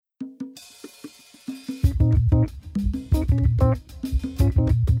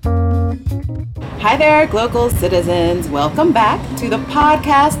Hi there, global citizens. Welcome back to the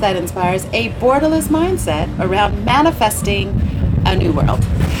podcast that inspires a borderless mindset around manifesting a new world.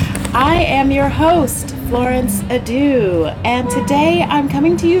 I am your host, Florence Adu, and today I'm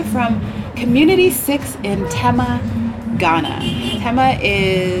coming to you from Community 6 in Tema, Ghana. Tema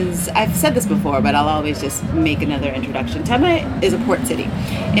is, I've said this before, but I'll always just make another introduction. Tema is a port city,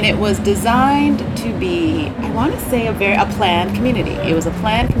 and it was designed to be, I want to say, a planned community. It was a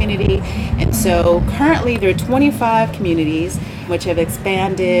planned community, and so currently there are 25 communities which have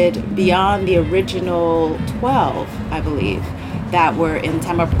expanded beyond the original 12, I believe, that were in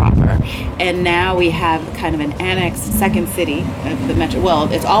Tema proper. And now we have kind of an annexed second city of the metro. Well,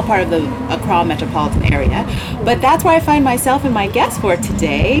 it's all part of the Accra metropolitan area, but that's where I find myself and my guest for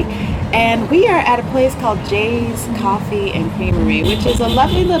today. And we are at a place called Jay's Coffee and Creamery, which is a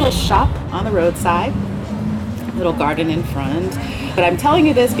lovely little shop on the roadside, little garden in front. But I'm telling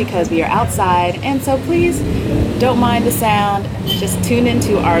you this because we are outside, and so please don't mind the sound. Just tune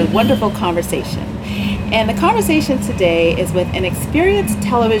into our wonderful conversation. And the conversation today is with an experienced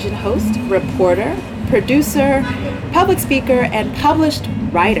television host, reporter, producer, public speaker, and published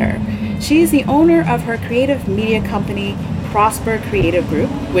writer. She's the owner of her creative media company, Prosper Creative Group,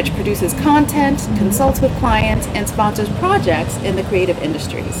 which produces content, consults with clients, and sponsors projects in the creative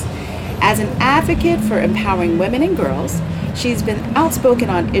industries. As an advocate for empowering women and girls, she's been outspoken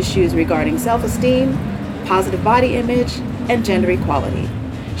on issues regarding self-esteem, positive body image, and gender equality.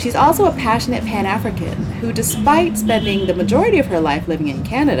 She's also a passionate Pan-African who, despite spending the majority of her life living in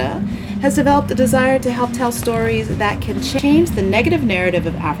Canada, has developed a desire to help tell stories that can change the negative narrative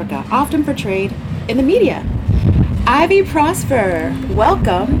of Africa often portrayed in the media. Ivy Prosper,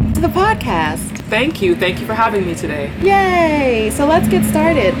 welcome to the podcast. Thank you. Thank you for having me today. Yay! So let's get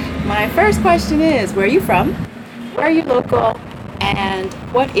started. My first question is, where are you from? Where are you local? And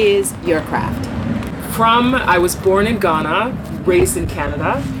what is your craft? I was born in Ghana, raised in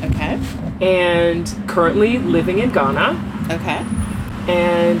Canada. Okay. And currently living in Ghana. Okay.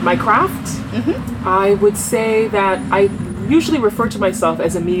 And my craft, I would say that I usually refer to myself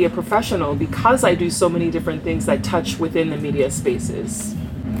as a media professional because I do so many different things that touch within the media spaces.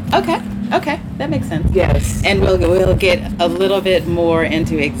 Okay, that makes sense. Yes. And we'll get a little bit more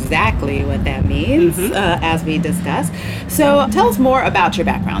into exactly what that means as we discuss. So tell us more about your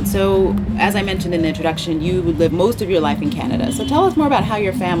background. So as I mentioned in the introduction, you lived most of your life in Canada. So tell us more about how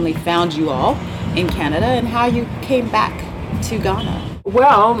your family found you all in Canada and how you came back to Ghana.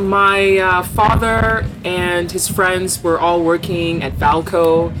 Well, my father and his friends were all working at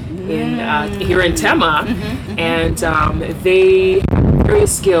Valco here in Tema, and they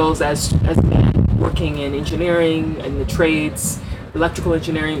various skills as men working in engineering and the trades, electrical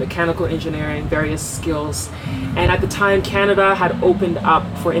engineering, mechanical engineering, various skills. And at the time, Canada had opened up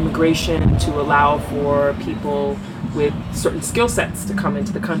for immigration to allow for people with certain skill sets to come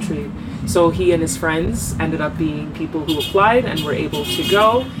into the country. So he and his friends ended up being people who applied and were able to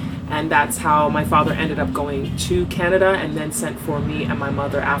go. And that's how my father ended up going to Canada and then sent for me and my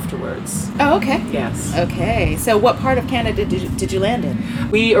mother afterwards. Oh, okay. Yes. Okay. So what part of Canada did you land in?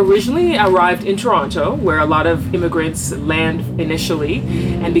 We originally arrived in Toronto, where a lot of immigrants land initially.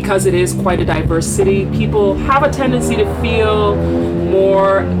 And because it is quite a diverse city, people have a tendency to feel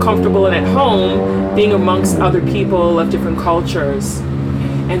more comfortable and at home being amongst other people of different cultures.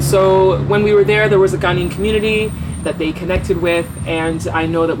 And so when we were there was a Ghanaian community that they connected with, and I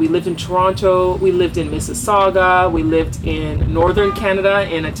know that we lived in Toronto, we lived in Mississauga, we lived in northern Canada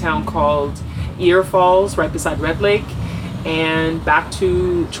in a town called Ear Falls, right beside Red Lake, and back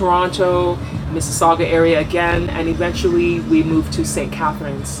to Toronto, Mississauga area again, and eventually we moved to St.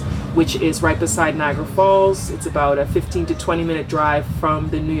 Catharines, which is right beside Niagara Falls. It's about a 15 to 20 minute drive from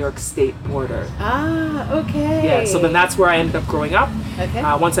the New York State border. Ah, okay. Yeah, so then that's where I ended up growing up. Okay.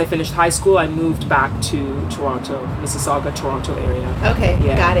 Once I finished high school, I moved back to Toronto, Mississauga, Toronto area. Okay,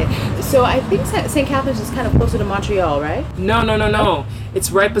 Yeah. got it. So I think St. Catharines is kind of closer to Montreal, right? No.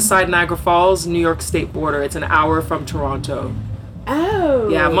 It's right beside Niagara Falls, New York State border. It's an hour from Toronto. Oh.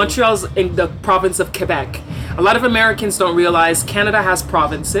 Yeah, Montreal's in the province of Quebec. A lot of Americans don't realize Canada has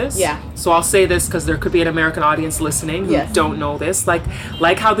provinces. Yeah. So I'll say this because there could be an American audience listening who Yes. don't know this.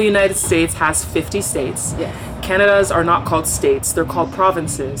 Like how the United States has 50 states. Yes. Canada's are not called states, they're called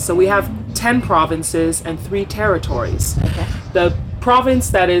provinces. So we have 10 provinces and 3 territories. Okay. The province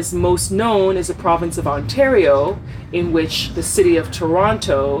that is most known is the province of Ontario, in which the city of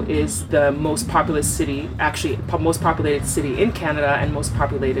Toronto is the most populous city, actually most populated city in Canada and most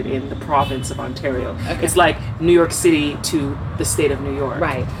populated in the province of Ontario. Okay. It's like New York City to the state of New York.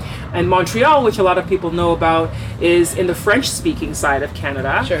 Right. And Montreal, which a lot of people know about, is in the French-speaking side of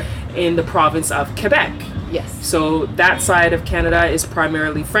Canada, Sure. in the province of Quebec. Yes. So that side of Canada is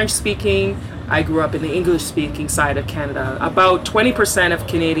primarily French-speaking. I grew up in the English-speaking side of Canada. About 20% of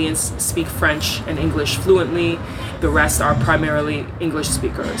Canadians speak French and English fluently. The rest are primarily English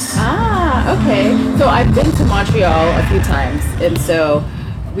speakers. Ah, okay. So I've been to Montreal a few times, and so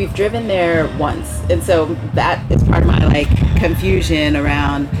we've driven there once, and so that is part of my like confusion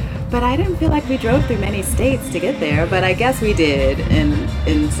around. But I didn't feel like we drove through many states to get there, but I guess we did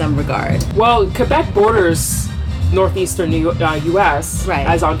in some regard. Well, Quebec borders northeastern U.S., Right.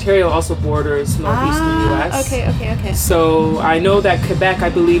 as Ontario also borders northeastern U.S. Okay. So I know that Quebec, I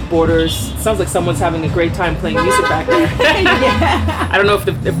believe, borders. Sounds like someone's having a great time playing music back there. Yeah. I don't know if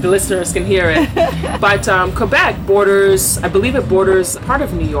the listeners can hear it, but Quebec borders. I believe it borders part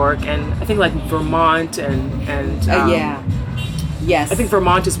of New York and I think like Vermont and Yeah. Yes. I think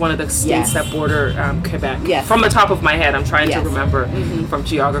Vermont is one of the states Yes. that border Quebec. Yes. From the top of my head, I'm trying Yes. to remember from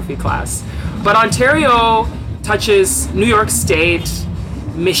geography class. But Ontario touches New York State,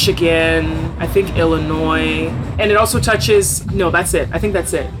 Michigan, I think Illinois, and it also touches, no, that's it. I think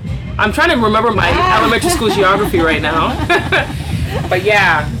that's it. I'm trying to remember my elementary school geography right now. But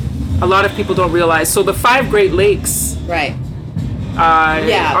yeah, a lot of people don't realize. So the 5 Great Lakes, Right.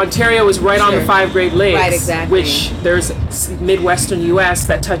 Yeah. Ontario is right on the Sure. 5 Great Lakes, Right, exactly. which there's Midwestern U.S.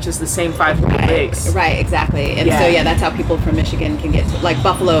 that touches the same 5 Great Lakes. Right, exactly. And so, Yeah. that's how people from Michigan can get to, like,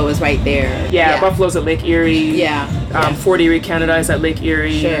 Buffalo is right there. Yeah, Buffalo's at Lake Erie. Yeah. Fort Erie, Canada is at Lake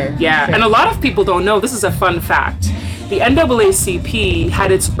Erie. Sure, Yeah, sure. and a lot of people don't know, this is a fun fact. The NAACP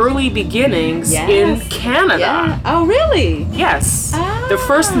had its early beginnings Yes. in Canada. Yeah. Oh, really? Yes. Ah. The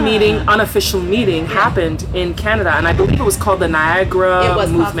first meeting, unofficial meeting, happened in Canada, and I believe it was called the Niagara It was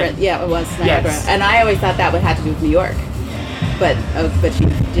Movement. conference. Yeah, it was Niagara. Yes. And I always thought that would have to do with New York. But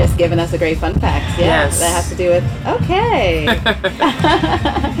you've just given us a great fun fact. Yeah, Yes. that has to do with, okay.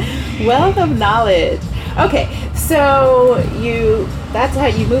 Wealth of knowledge. Okay, so that's how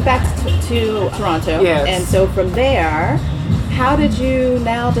you moved back to Toronto. Yes. And so from there, how did you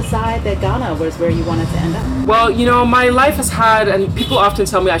now decide that Ghana was where you wanted to end up? Well, my life has had, and people often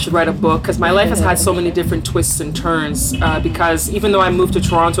tell me I should write a book because my life has had so many different twists and turns. Because even though I moved to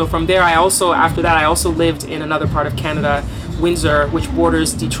Toronto, from there after that I also lived in another part of Canada, Windsor, which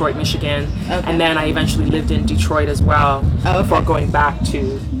borders Detroit, Michigan. Okay. And then I eventually lived in Detroit as well Okay. before going back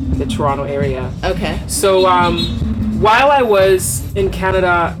to the Toronto area. Okay. So while I was in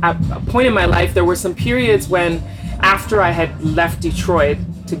Canada, at a point in my life, there were some periods when, after I had left Detroit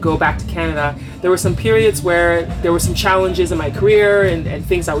to go back to Canada, there were some periods where there were some challenges in my career and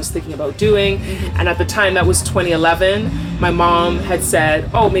things I was thinking about doing. And at the time, that was 2011, my mom had said,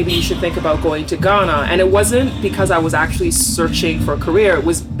 oh, maybe you should think about going to Ghana. And it wasn't because I was actually searching for a career. It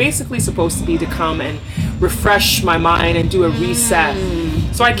was basically supposed to be to come and refresh my mind and do a reset.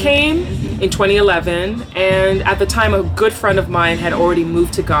 So I came in 2011, and at the time a good friend of mine had already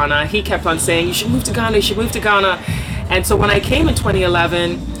moved to Ghana. He kept on saying, you should move to Ghana, you should move to Ghana. And so when I came in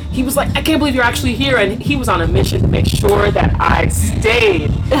 2011, he was like, I can't believe you're actually here. And he was on a mission to make sure that I stayed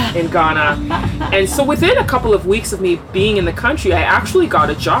in Ghana. And so within a couple of weeks of me being in the country, I actually got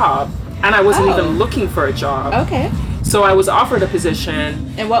a job, and I wasn't even looking for a job. Okay. So I was offered a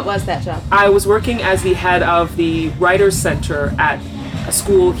position. And what was that job? I was working as the head of the Writers Center at a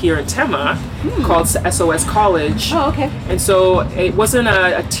school here in Tema called SOS College. Oh, okay. And so it wasn't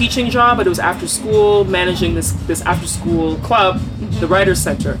a teaching job, but it was after school, managing this after school club, the Writers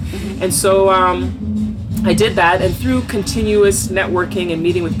Center. And so I did that, and through continuous networking and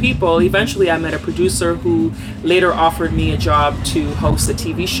meeting with people, eventually I met a producer who later offered me a job to host a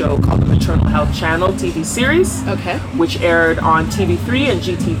TV show called the Maternal Health Channel TV series, Okay. which aired on TV3 and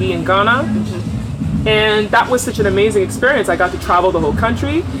GTV in Ghana. And that was such an amazing experience. I got to travel the whole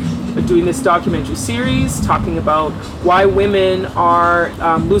country doing this documentary series talking about why women are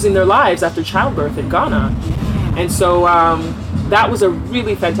losing their lives after childbirth in Ghana. And so that was a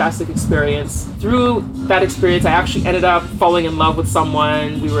really fantastic experience. Through that experience, I actually ended up falling in love with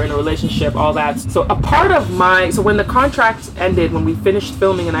someone. We were in a relationship, all that. So a part of so when the contract ended, when we finished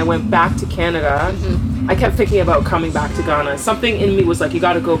filming and I went back to Canada, I kept thinking about coming back to Ghana. Something in me was like, you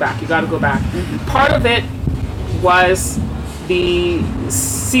gotta go back, you gotta go back. Part of it was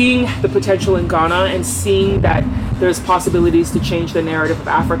seeing the potential in Ghana and seeing that there's possibilities to change the narrative of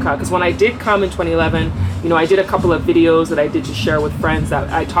Africa. Because when I did come in 2011, I did a couple of videos that I did to share with friends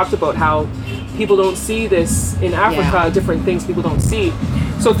that I talked about how people don't see this in Africa, different things people don't see.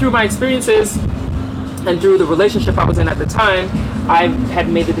 So through my experiences and through the relationship I was in at the time, I had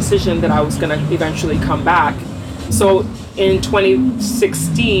made the decision that I was going to eventually come back. So in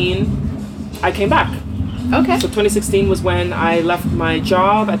 2016, I came back. Okay. So 2016 was when I left my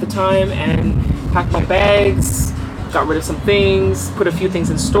job at the time and packed my bags, got rid of some things, put a few things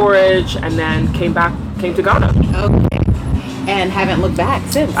in storage, and then came to Ghana. Okay. And haven't looked back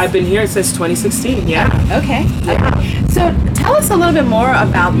since. I've been here since 2016, yeah. Okay. Yeah. So tell us a little bit more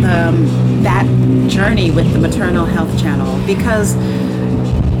about that journey with the Maternal Health Channel, because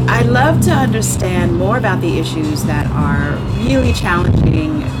I'd love to understand more about the issues that are really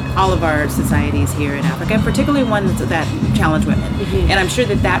challenging all of our societies here in Africa, and particularly ones that challenge women. Mm-hmm. And I'm sure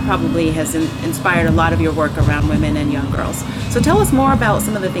that probably has inspired a lot of your work around women and young girls. So tell us more about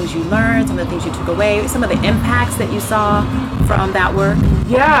some of the things you learned, some of the things you took away, some of the impacts that you saw from that work.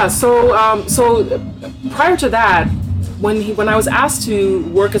 Yeah, so prior to that, when I was asked to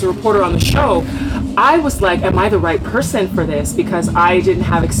work as a reporter on the show, I was like, am I the right person for this? Because I didn't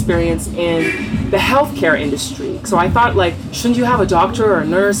have experience in the healthcare industry. So I thought, like, shouldn't you have a doctor or a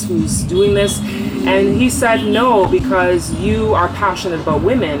nurse who's doing this? And he said, no, because you are passionate about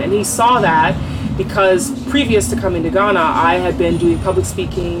women. And he saw that because previous to coming to Ghana, I had been doing public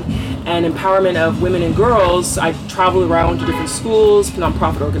speaking and empowerment of women and girls. I traveled around to different schools,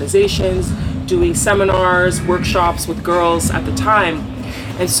 nonprofit organizations, doing seminars, workshops with girls at the time.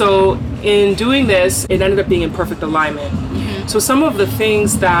 And so in doing this, it ended up being in perfect alignment. Mm-hmm. So some of the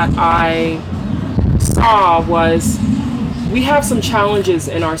things that I saw was we have some challenges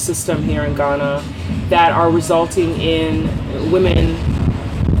in our system here in Ghana that are resulting in women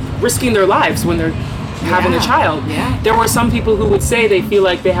risking their lives when they're having a child. Yeah. There were some people who would say they feel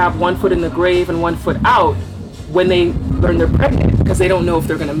like they have one foot in the grave and one foot out when they learn they're pregnant, because they don't know if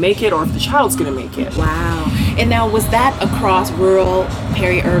they're going to make it or if the child's going to make it. Wow. And now, was that across rural,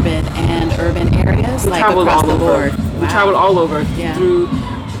 peri-urban, and urban areas? We like traveled across all the over. board? We traveled all over, through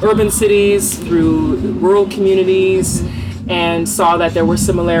urban cities, through rural communities, and saw that there were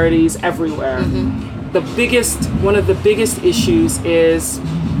similarities everywhere. Mm-hmm. One of the biggest issues is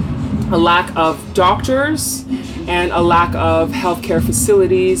a lack of doctors and a lack of healthcare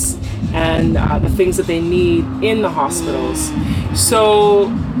facilities and the things that they need in the hospitals. So,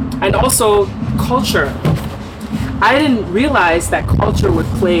 and also culture. I didn't realize that culture would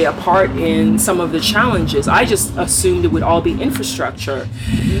play a part in some of the challenges. I just assumed it would all be infrastructure.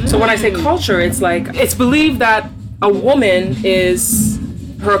 So when I say culture, it's like, it's believed that a woman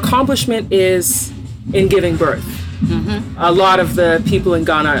her accomplishment is in giving birth. Mm-hmm. A lot of the people in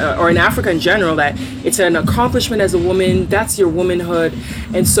Ghana or in Africa in general, that it's an accomplishment as a woman, that's your womanhood.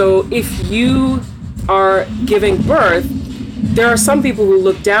 And so if you are giving birth, there are some people who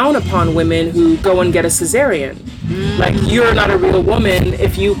look down upon women who go and get a cesarean. Like, you're not a real woman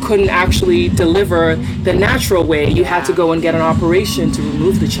if you couldn't actually deliver the natural way. You had to go and get an operation to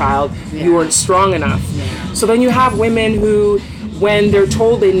remove the child. You weren't strong enough. So then you have women who, when they're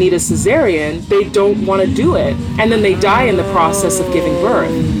told they need a cesarean, they don't want to do it. And then they die in the process of giving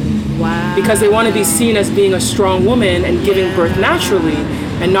birth. Wow. Because they want to be seen as being a strong woman and giving birth naturally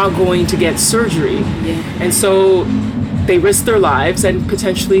and not going to get surgery. And so they risk their lives and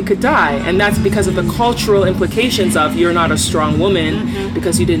potentially could die. And that's because of the cultural implications of you're not a strong woman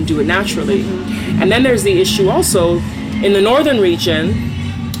because you didn't do it naturally. And then there's the issue also, in the northern region,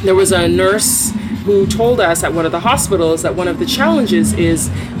 there was a nurse who told us at one of the hospitals that one of the challenges is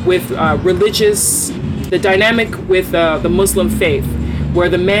with the dynamic with the Muslim faith, where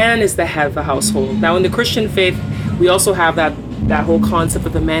the man is the head of the household. Now in the Christian faith, we also have that whole concept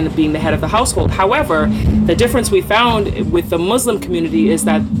of the man being the head of the household. However, the difference we found with the Muslim community is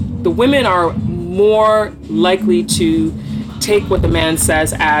that the women are more likely to take what the man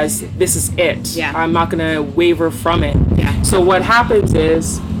says as, this is it. I'm not going to waver from it. So what happens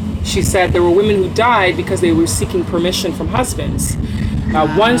is, she said there were women who died because they were seeking permission from husbands.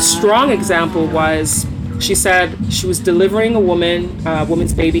 One strong example was, she said she was delivering a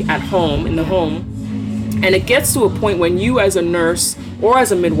woman's baby at home, in the home. And it gets to a point when you as a nurse or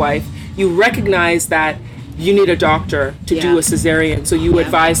as a midwife, you recognize that you need a doctor to do a cesarean. So you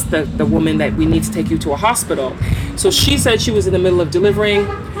advise the woman that we need to take you to a hospital. So she said she was in the middle of delivering.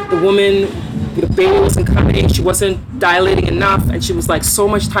 The baby wasn't coming. She wasn't dilating enough. And she was like, so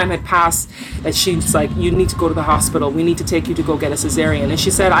much time had passed that she's like, you need to go to the hospital. We need to take you to go get a cesarean. And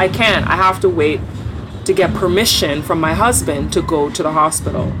she said, I can't. I have to wait to get permission from my husband to go to the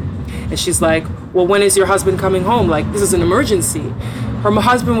hospital. And she's like, well, when is your husband coming home? Like, this is an emergency. Her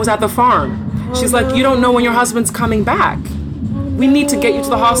husband was at the farm. She's like, you don't know when your husband's coming back. We need to get you to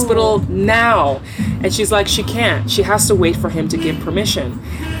the hospital now. And she's like, she can't. She has to wait for him to give permission.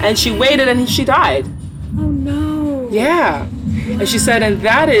 And she waited and she died. Oh no. Yeah. Wow. And she said, and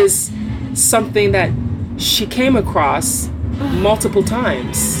that is something that she came across multiple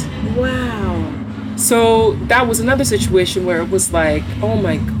times. Wow. So that was another situation where it was like, oh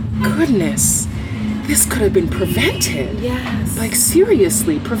my goodness, this could have been prevented. Yes. Like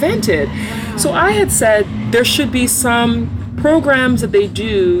seriously prevented. Wow. So I had said there should be some programs that they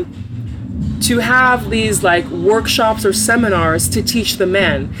do to have these like workshops or seminars to teach the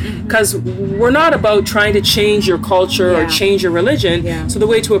men, because we're not about trying to change your culture or change your religion. Yeah. So the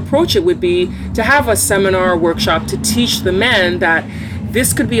way to approach it would be to have a seminar or workshop to teach the men that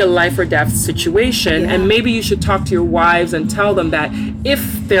this could be a life or death situation, and maybe you should talk to your wives and tell them that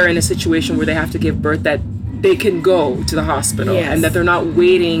if they're in a situation where they have to give birth, that they can go to the hospital and that they're not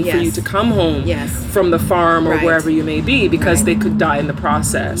waiting for you to come home from the farm or wherever you may be, because they could die in the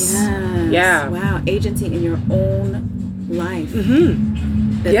process. Yes. Yeah. Wow. Agency in your own life.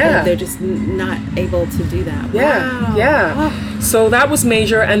 They're just not able to do that. Yeah. Wow. Yeah. Oh. So that was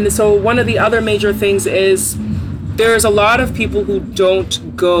major. And so one of the other major things is there's a lot of people who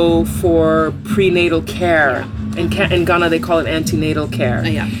don't go for prenatal care. In Ghana, they call it antenatal care.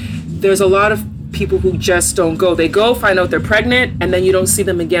 There's a lot of people who just don't go. They go, find out they're pregnant, and then you don't see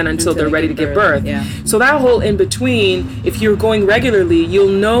them again until they're ready to give birth. So that whole in between, if you're going regularly, you'll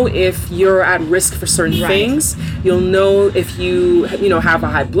know if you're at risk for certain things. You'll know if you have a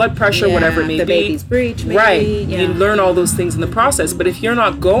high blood pressure, whatever it may be. The baby's breech, maybe. Right. You learn all those things in the process. But if you're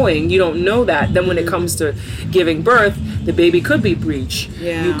not going, you don't know that. Then when it comes to giving birth, the baby could be breech.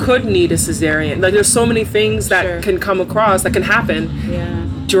 You could need a cesarean. Like there's so many things that can come across, that can happen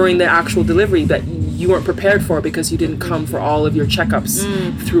during the actual delivery that you weren't prepared for because you didn't come for all of your checkups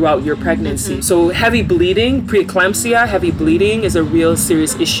throughout your pregnancy. So heavy bleeding, preeclampsia, heavy bleeding is a real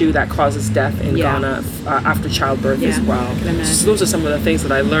serious issue that causes death in Ghana after childbirth as well. So those are some of the things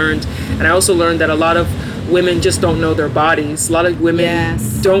that I learned. And I also learned that a lot of women just don't know their bodies. A lot of women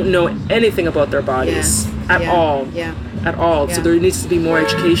don't know anything about their bodies at all. At all. So there needs to be more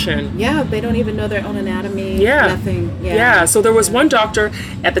education. They don't even know their own anatomy. Nothing. So there was one doctor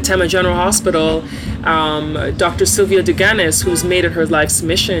at the Tema General Hospital, Dr. Sylvia Duganis, who's made it her life's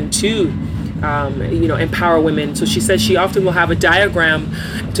mission to empower women. So she said she often will have a diagram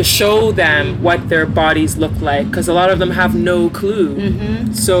to show them what their bodies look like, because a lot of them have no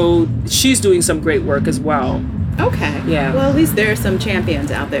clue. So she's doing some great work as well. Okay. Yeah. Well, at least there are some champions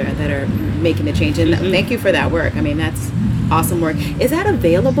out there that are making the change. And thank you for that work. I mean, that's awesome work. Is that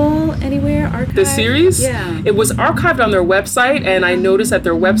available anywhere, archived? The series? Yeah. It was archived on their website, and I noticed that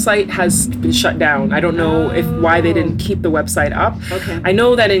their website has been shut down. I don't know why they didn't keep the website up. Okay. I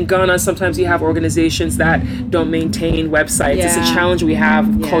know that in Ghana, sometimes you have organizations that don't maintain websites. It's a challenge we have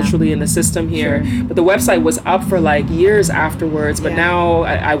culturally in the system here. But the website was up for like years afterwards, but now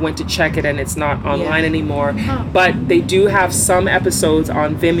I went to check it and it's not online anymore. But they do have some episodes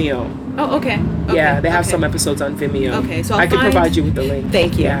on Vimeo. Oh, okay. Yeah, they have some episodes on Vimeo. Okay, so I can provide you with the link.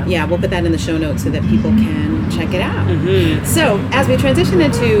 Thank you. Yeah, we'll put that in the show notes so that people can check it out. So, as we transition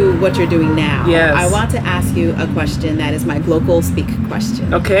into what you're doing now, I want to ask you a question that is my local speak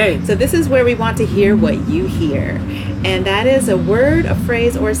question. Okay. So this is where we want to hear what you hear. And that is a word, a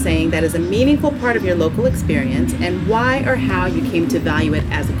phrase, or a saying that is a meaningful part of your local experience, and why or how you came to value it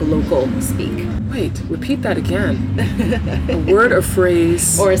as a local speak. Wait, repeat that again. A word or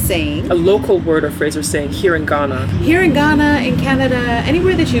phrase. Or a saying. A local word or phrase or saying here in Ghana. Here in Ghana, in Canada,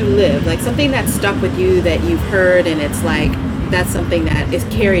 anywhere that you live, like something that stuck with you that you've heard, and it's like, that's something that is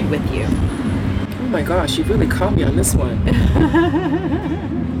carried with you. Oh my gosh, you really caught me on this one.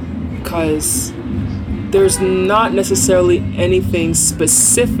 Because there's not necessarily anything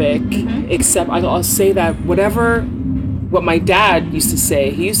specific, except I'll say that what my dad used to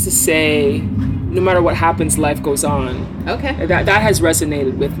say, he used to say, no matter what happens, life goes on. Okay. That has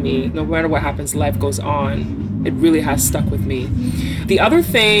resonated with me. No matter what happens, life goes on. It really has stuck with me. The other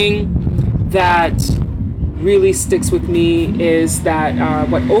thing that really sticks with me is that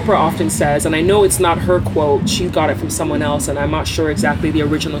what Oprah often says, and I know it's not her quote, she got it from someone else, and I'm not sure exactly the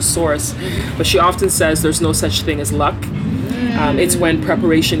original source, but she often says there's no such thing as luck. It's when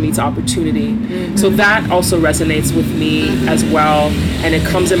preparation meets opportunity. So that also resonates with me as well, and it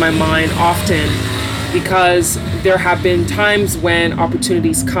comes in my mind often because there have been times when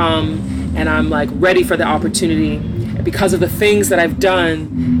opportunities come and I'm like ready for the opportunity because of the things that I've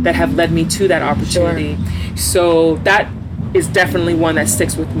done that have led me to that opportunity. So that is definitely one that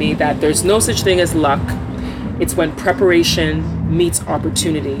sticks with me, that there's no such thing as luck. it's when preparation meets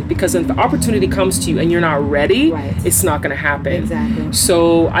opportunity. Because if the opportunity comes to you and you're not ready, it's not going to happen. Exactly.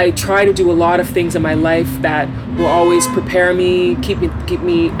 So I try to do a lot of things in my life that will always prepare me, keep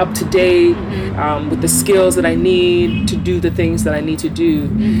me up to date with the skills that I need to do the things that I need to do.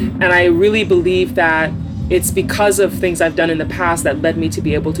 And I really believe that it's because of things I've done in the past that led me to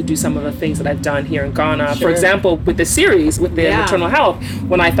be able to do some of the things that I've done here in Ghana. For example, with the series, with the maternal health,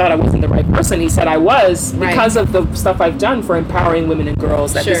 when I thought I wasn't the right person, he said I was, because of the stuff I've done for empowering women and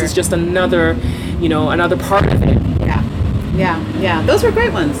girls, that this is just another part of it. Yeah. Those were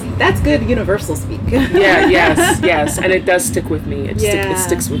great ones. That's good universal speak. Yes. And it does stick with me. It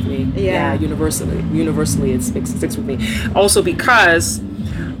sticks with me. Yeah. Universally it sticks with me. Also because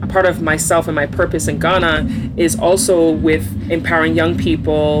a part of myself and my purpose in Ghana is also with empowering young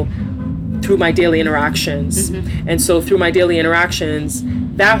people through my daily interactions. And so through my daily interactions,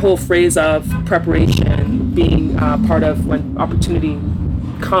 that whole phrase of preparation being part of when opportunity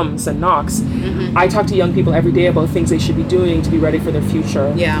comes and knocks, I talk to young people every day about things they should be doing to be ready for their future.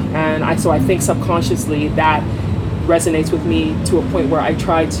 And I think subconsciously that resonates with me to a point where I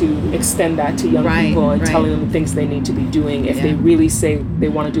try to extend that to young people and telling them the things they need to be doing if they really say they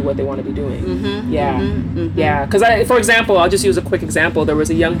want to do what they want to be doing. Because for example, I'll just use a quick example. There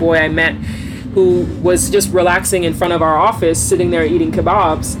was a young boy I met who was just relaxing in front of our office, sitting there eating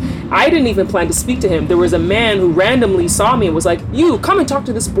kebabs. I didn't even plan to speak to him. There was a man who randomly saw me and was like, "You, come and talk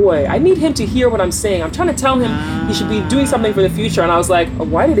to this boy. I need him to hear what I'm saying. I'm trying to tell him he should be doing something for the future." And I was like,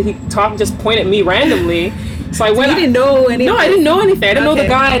 why did he just point at me randomly? So I went. You didn't know anything? No, I didn't know anything. I didn't know the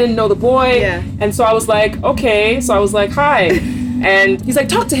guy. I didn't know the boy. And so I was like, okay. So I was like, hi. And he's like,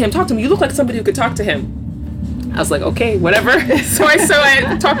 talk to him. You look like somebody who could talk to him. I was like, okay, whatever. So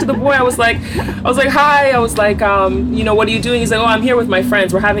I talked to the boy. I was like, hi. I was like, what are you doing? He's like, oh, I'm here with my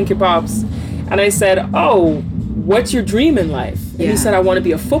friends. We're having kebabs. And I said, oh, what's your dream in life? And he said, I want to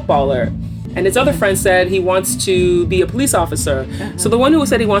be a footballer. And his other friend said he wants to be a police officer. So the one who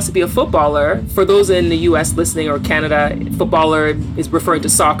said he wants to be a footballer, for those in the U.S. listening or Canada, footballer is referring to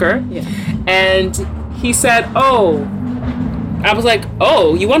soccer. And he said, oh, I was like,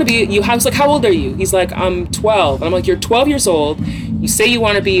 oh, you want to be, I was like, how old are you? He's like, I'm 12. And I'm like, you're 12 years old. You say you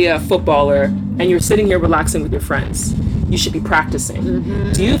want to be a footballer and you're sitting here relaxing with your friends. You should be practicing.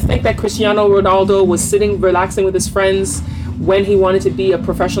 Do you think that Cristiano Ronaldo was sitting relaxing with his friends when he wanted to be a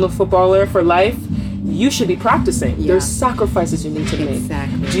professional footballer for life? You should be practicing. There's sacrifices you need to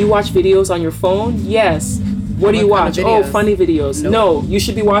make. Do you watch videos on your phone? Yes. What do you watch? Oh, funny videos. No, you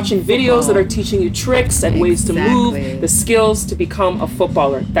should be watching videos that are teaching you tricks and ways to move, the skills to become a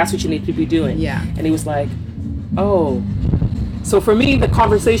footballer. That's what you need to be doing. And he was like, oh. So for me, the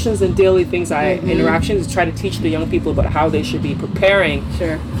conversations and daily things, interactions, is try to teach the young people about how they should be preparing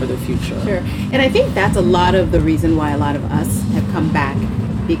for their future. And I think that's a lot of the reason why a lot of us have come back,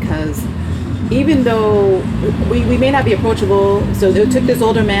 because even though we may not be approachable, so it took this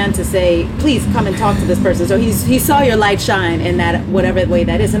older man to say, please come and talk to this person. So he saw your light shine in that, whatever way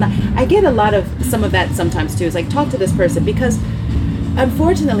that is. And I get a lot of some of that sometimes too. It's like, talk to this person, because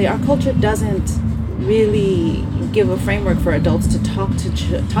unfortunately our culture doesn't really give a framework for adults to talk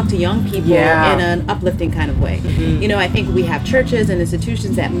to young people in an uplifting kind of way. I think we have churches and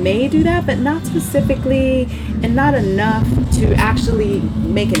institutions that may do that, but not specifically and not enough to actually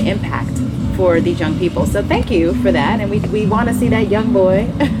make an impact for these young people. So thank you for that, and we want to see that young boy.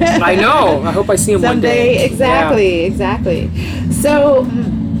 I know. I hope I see him someday. One day. Exactly. So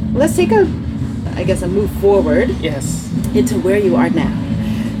let's take a move forward. Into where you are now.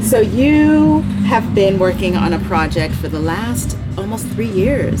 So you have been working on a project for the last almost 3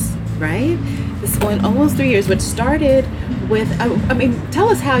 years, right? This one almost 3 years, which started with, tell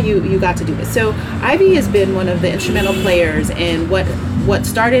us how you got to do this. So Ivy has been one of the instrumental players in what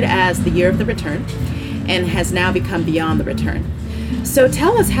started as the Year of the Return and has now become Beyond the Return. So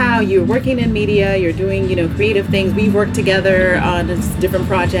tell us how you're working in media, you're doing, creative things. We've worked together on different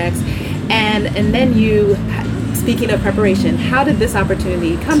projects, and then you, speaking of preparation, how did this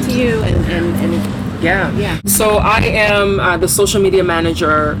opportunity come to you? So I am the social media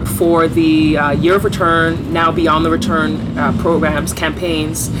manager for the Year of Return, now Beyond the Return programs,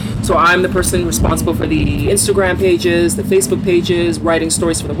 campaigns. So I'm the person responsible for the Instagram pages, the Facebook pages, writing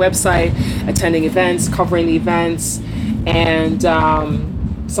stories for the website, attending events, covering the events, and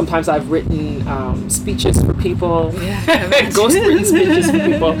sometimes I've written speeches for people, ghost-written speeches for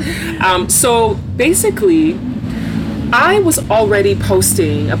people. So basically, I was already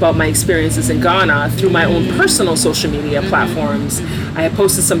posting about my experiences in Ghana through my own personal social media platforms. I had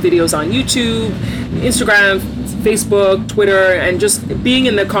posted some videos on YouTube, Instagram, Facebook, Twitter, and just being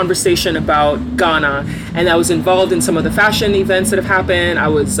in the conversation about Ghana. and I was involved in some of the fashion events that have happened. I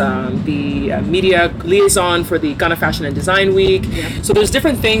was the media liaison for the Ghana Fashion and Design Week. Yeah. So there's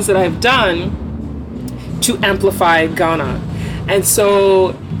different things that I've done to amplify Ghana. And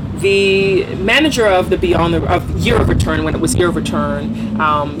so the manager of Year of Return, when it was Year of Return,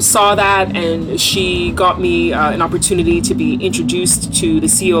 saw that, and she got me an opportunity to be introduced to the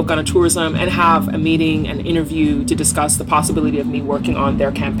CEO of Ghana Tourism and have a meeting and interview to discuss the possibility of me working on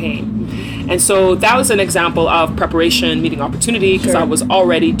their campaign. And so that was an example of preparation meeting opportunity, because I was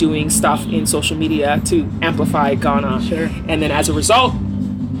already doing stuff in social media to amplify Ghana. Sure. And then as a result,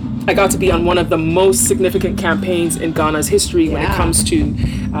 I got to be on one of the most significant campaigns in Ghana's history when it comes to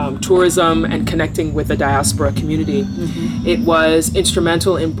tourism and connecting with the diaspora community. It was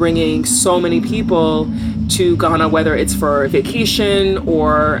instrumental in bringing so many people to Ghana, whether it's for vacation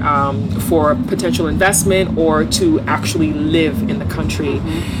or for potential investment or to actually live in the country.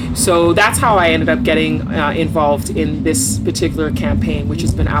 So that's how I ended up getting involved in this particular campaign, which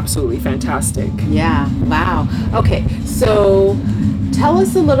has been absolutely fantastic. Yeah, wow. Okay, so tell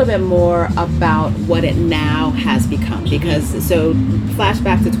us a little bit more about what it now has become, because so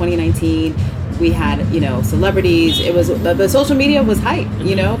flashback to 2019, we had, celebrities. It was the social media was hype.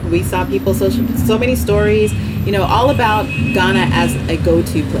 We saw people so many stories, all about Ghana as a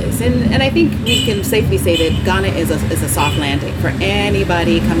go-to place, and I think we can safely say that Ghana is a soft landing for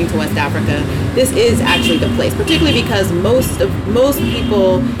anybody coming to West Africa. This is actually the place, particularly because most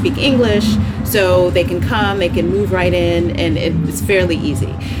people speak English, so they can come, they can move right in, and it's fairly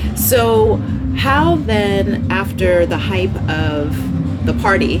easy. So how then, after the hype of the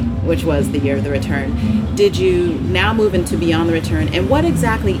party, which was the Year of the Return, did you now move into Beyond the Return, and what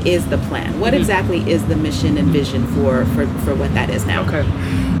exactly is the plan? What exactly is the mission and vision for what that is now? Okay,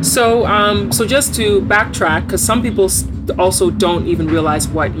 so just to backtrack, because some people also don't even realize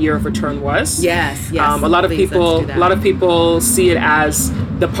what Year of Return was. Yes. A lot of people see it as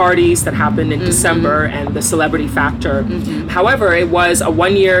the parties that happened in December and the celebrity factor. However, it was a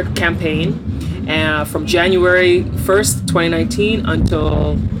 1-year campaign. From January 1st, 2019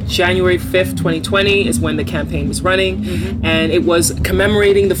 until January 5th, 2020 is when the campaign was running. And it was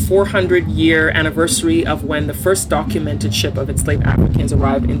commemorating the 400-year anniversary of when the first documented ship of enslaved Africans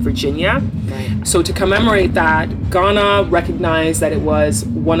arrived in Virginia. Right. So to commemorate that, Ghana recognized that it was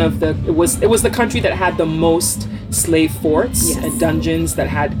the country that had the most slave forts and dungeons that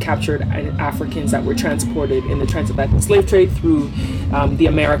had captured Africans that were transported in the transatlantic slave trade through the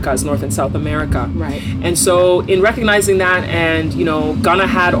Americas, North and South America. Right. And so in recognizing that, and Ghana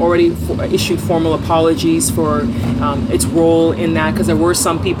had already issued formal apologies for its role in that, because there were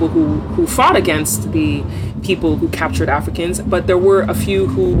some people who fought against the people who captured Africans, but there were a few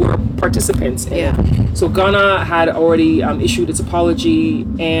who were participants in it. So Ghana had already issued its apology,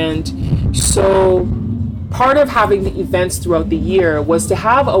 and so part of having the events throughout the year was to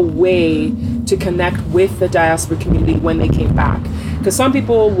have a way to connect with the diaspora community when they came back. Because some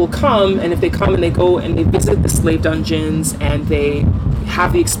people will come, and if they come and they go and they visit the slave dungeons and they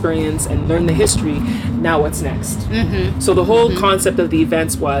have the experience and learn the history, now what's next? So the whole concept of the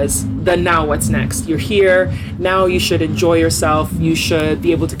events was the now what's next. You're here, now you should enjoy yourself, you should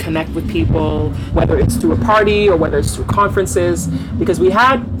be able to connect with people, whether it's through a party or whether it's through conferences, because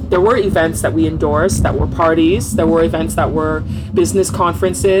there were events that we endorsed that were parties, there were events that were business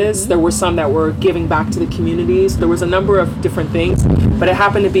conferences, there were some that were giving back to the communities, there was a number of different things, but it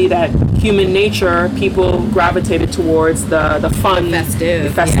happened to be that human nature, people gravitated towards the fun,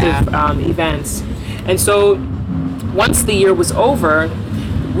 festive events. And so once the year was over,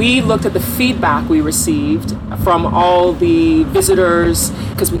 we looked at the feedback we received from all the visitors,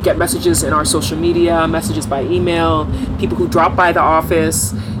 because we get messages in our social media, messages by email, people who drop by the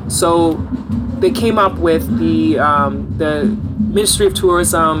office. So they came up with the Ministry of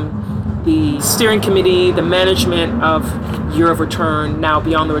Tourism, the steering committee, the management of Year of Return, now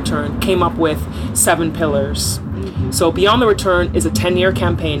Beyond the Return, came up with 7 pillars. So Beyond the Return is a 10-year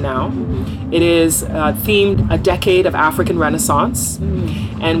campaign now. It is themed a decade of African Renaissance,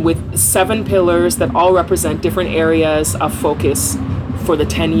 and with 7 pillars that all represent different areas of focus for the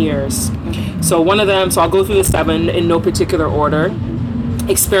 10 years. So one of them, so I'll go through the 7 in no particular order.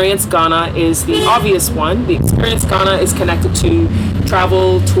 Experience Ghana is the obvious one. The Experience Ghana is connected to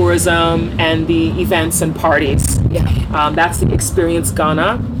travel, tourism, and the events and parties. That's the Experience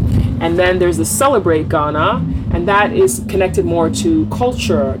Ghana. And then there's the Celebrate Ghana, and that is connected more to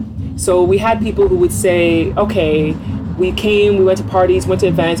culture. So we had people who would say, okay, we came, we went to parties, went to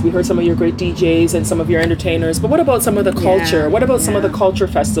events, we heard some of your great DJs and some of your entertainers, but what about some of the culture? What about some of the culture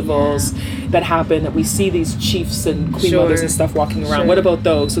festivals that happen, that we see these chiefs and queen mothers and stuff walking around? What about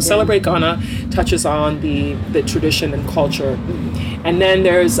those? So Celebrate Ghana touches on the tradition and culture. And then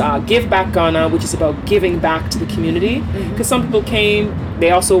there's Give Back Ghana, which is about giving back to the community. Because some people came,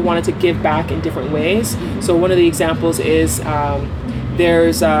 they also wanted to give back in different ways. So one of the examples is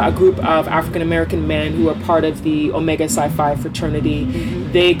there's a group of African American men who are part of the Omega Psi Phi fraternity.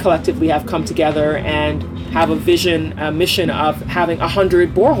 They collectively have come together and have a mission of having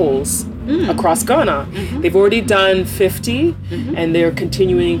 100 boreholes across Ghana. They've already done 50, and they're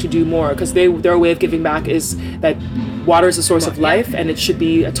continuing to do more, because their way of giving back is that water is a source of life, and it should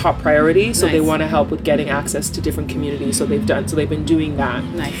be a top priority. So they want to help with getting access to different communities. So they've been doing that.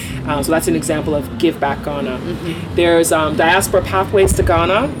 So that's an example of Give Back Ghana. There's Diaspora Pathways to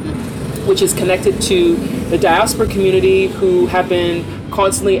Ghana, which is connected to the diaspora community who have been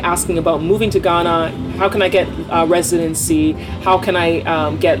constantly asking about moving to Ghana. How can I get residency? How can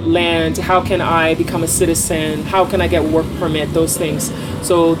I get land? How can I become a citizen? How can I get work permit? Those things.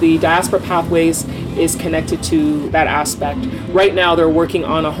 So the Diaspora Pathways is connected to that aspect. Right now they're working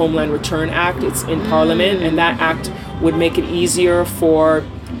on a Homeland Return Act. It's in Parliament, and that act would make it easier for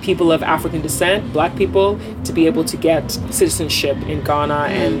people of African descent, Black people, to be able to get citizenship in Ghana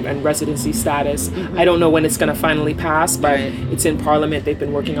and residency status. I don't know when it's going to finally pass, but it's in Parliament. They've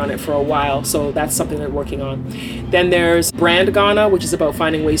been working on it for a while, so that's something they're working on. Then there's Brand Ghana, which is about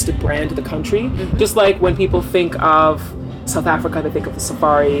finding ways to brand the country. Just like when people think of South Africa, they think of the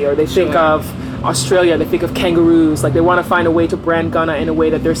safari, or they think of Australia, they think of kangaroos. Like, they want to find a way to brand Ghana in a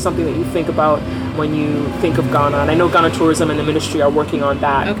way that there's something that you think about when you think of Ghana. And I know Ghana Tourism and the ministry are working on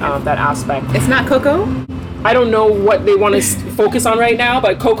that that aspect. It's not cocoa? I don't know what they want to focus on right now,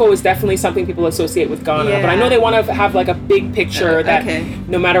 but cocoa is definitely something people associate with Ghana. But I know they want to have like a big picture that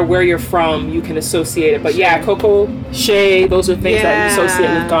no matter where you're from, you can associate it. But cocoa, shea, those are things that you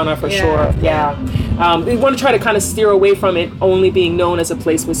associate with Ghana for sure. They want to try to kind of steer away from it only being known as a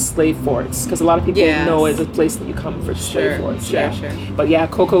place with slave forts, because a lot of people know it as a place that you come for slave forts. But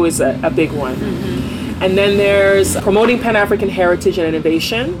cocoa is a big one. And then there's Promoting Pan-African Heritage and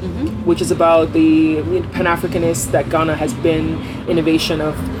Innovation, which is about the Pan-Africanists that Ghana has been, innovation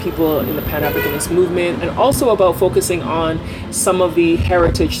of people in the Pan-Africanist movement, and also about focusing on some of the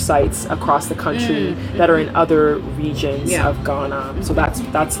heritage sites across the country that are in other regions of Ghana. So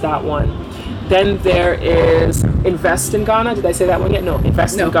that's that one. Then there is Invest in Ghana. Did I say that one yet? No,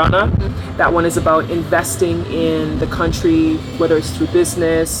 Invest in Ghana. That one is about investing in the country, whether it's through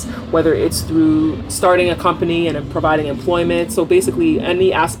business, whether it's through starting a company and providing employment. So basically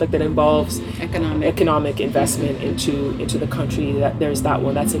any aspect that involves economic investment into the country. There's that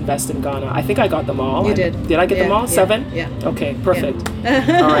one. That's Invest in Ghana. I think I got them all. You did. Did I get them all? 7? Yeah. Okay, perfect.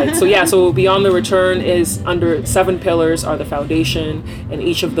 All right. So Beyond the Return is under 7 pillars are the foundation, and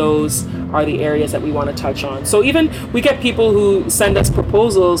each of those are the areas that we want to touch on. So even we get people who send us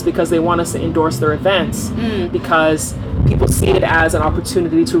proposals because they want us to endorse their events, because people see it as an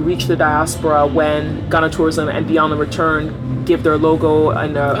opportunity to reach the diaspora when Ghana Tourism and Beyond the Return give their logo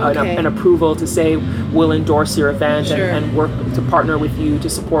and an approval to say we'll endorse your event and work to partner with you to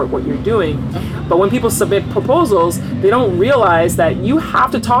support what you're doing. But when people submit proposals, they don't realize that you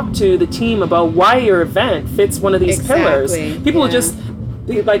have to talk to the team about why your event fits one of these pillars. People will just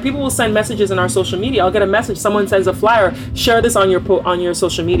people will send messages in our social media. I'll get a message, someone sends a flyer, share this on your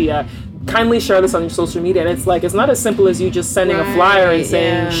social media. Kindly share this on your social media. And it's not as simple as you just sending a flyer and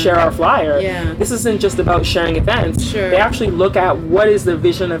saying share our flyer. This isn't just about sharing events. They actually look at what is the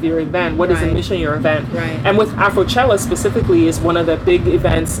vision of your event, what is the mission of your event. And with Afrochella specifically is one of the big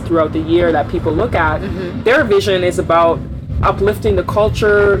events throughout the year that people look at. Their vision is about uplifting the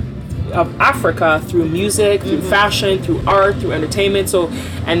culture of Africa through music, through fashion, through art, through entertainment. So,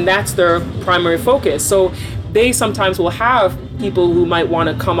 and that's their primary focus. So they sometimes will have people who might want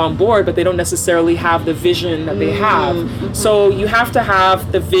to come on board, but they don't necessarily have the vision that they have. So you have to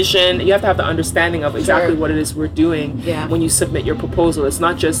have the vision, you have to have the understanding of exactly what it is we're doing when you submit your proposal. It's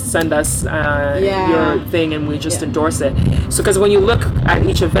not just send us your thing and we just endorse it. So because when you look at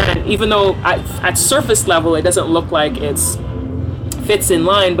each event, even though at surface level it doesn't look like it's fits in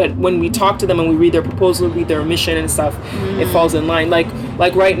line, but when we talk to them and we read their proposal, read their mission and stuff, it falls in line. Like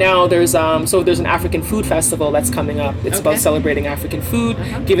right now there's an African food festival that's coming up. It's about celebrating African food,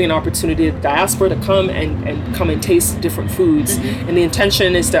 giving an opportunity to the diaspora to come and taste different foods. And the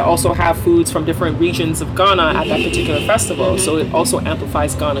intention is to also have foods from different regions of Ghana at that particular festival. So it also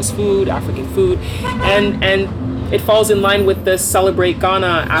amplifies Ghana's food, African food, and it falls in line with the celebrate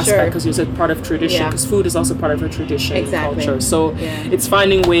Ghana aspect because it's a part of tradition. Yeah. Because food is also part of a tradition and Exactly. culture. So Yeah. it's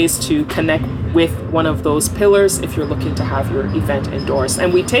finding ways to connect with one of those pillars if you're looking to have your event endorsed.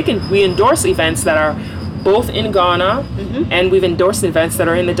 And we endorse events that are both in Ghana, and we've endorsed events that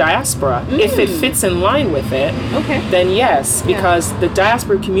are in the diaspora. If it fits in line with it, Okay. then yes, because the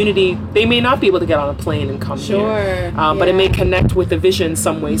diaspora community, they may not be able to get on a plane and come Sure, here, but it may connect with the vision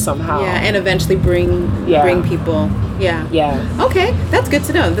some way, somehow. Yeah, and eventually bring people. Yeah. Yeah. Okay, that's good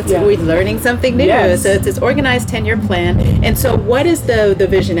to know. That's Yeah. We're learning something new. Yes. So it's this organized 10-year plan. And so, what is the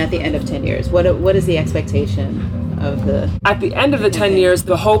vision at the end of 10 years? What is the expectation of the? At the end of the 10 years,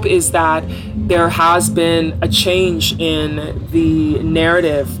 the hope is that there has been a change in the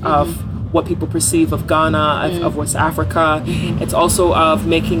narrative of what people perceive of Ghana, of West Africa. It's also of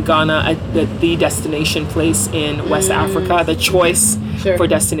making Ghana the destination place in West Africa, the choice for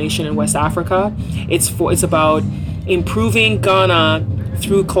destination in West Africa. It's about improving Ghana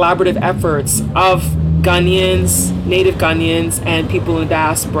through collaborative efforts of Ghanaians, native Ghanaians, and people in the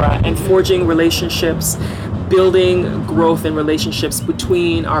diaspora, and forging relationships, building growth and relationships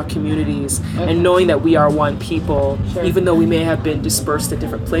between our communities, and knowing that we are one people. Even though we may have been dispersed at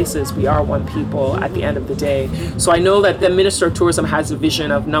different places, we are one people at the end of the day. So I know that the Minister of Tourism has a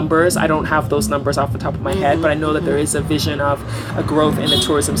vision of numbers. I don't have those numbers off the top of my head, but I know that there is a vision of a growth in the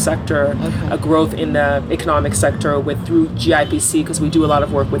tourism sector, a growth in the economic sector through GIPC, because we do a lot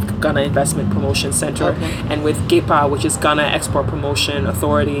of work with Ghana Investment Promotion Center, and with GEPA, which is Ghana Export Promotion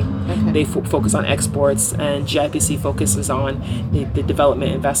Authority. They focus on exports, and GIPC focuses on the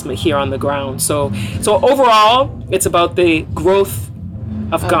development investment here on the ground. So overall, it's about the growth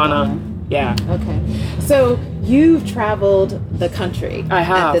of Ghana. Yeah. Okay. So you've traveled the country. I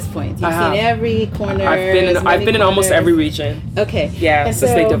have. At this point. You've seen every corner. I've been in almost every region. Okay. Yeah, And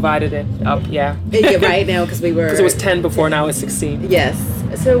since they divided it up. Yeah. Right now, because we were. Because it was 10 before, now it's 16. Yes.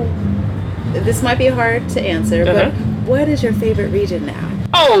 So this might be hard to answer, but what is your favorite region now?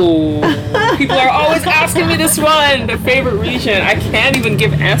 Oh, people are always asking me this one, their favorite region. I can't even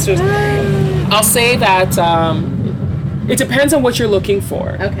give answers. I'll say that it depends on what you're looking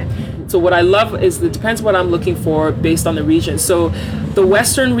for. Okay. So what I love is it depends what I'm looking for based on the region. So the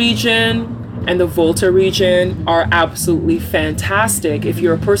Western region and the Volta region are absolutely fantastic if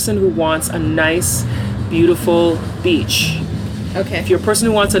you're a person who wants a nice, beautiful beach. Okay. If you're a person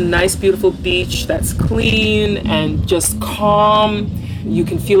who wants a nice, beautiful beach that's clean and just calm, you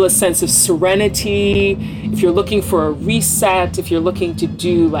can feel a sense of serenity. If you're looking for a reset, if you're looking to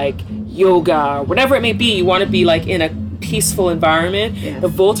do like yoga, whatever it may be, you want to be like in a peaceful environment. Yes. The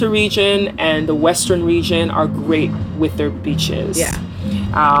Volta region and the Western region are great with their beaches. Yeah.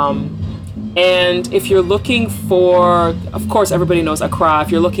 And if you're looking for, of course, everybody knows Accra.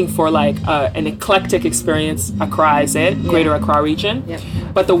 If you're looking for like an eclectic experience, Accra is it, Greater Accra region. Yep.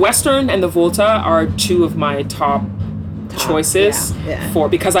 But the Western and the Volta are two of my top choices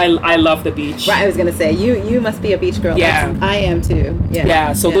because I love the beach. Right, I was gonna say you must be a beach girl. Yeah. I am too. Yeah.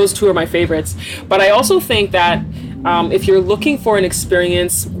 Yeah. So those two are my favorites. But I also think that if you're looking for an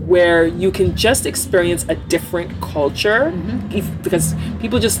experience where you can just experience a different culture, because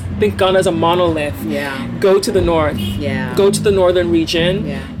people just think Ghana is a monolith. Yeah. Go to the north. Yeah. Go to the northern region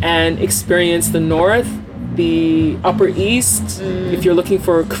Yeah. and experience the north. The Upper East, if you're looking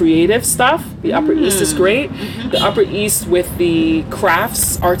for creative stuff, the Upper East is great. The Upper East with the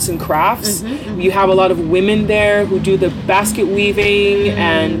crafts, arts and crafts. You have a lot of women there who do the basket weaving,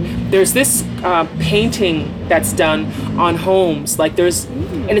 and there's this painting that's done on homes. Like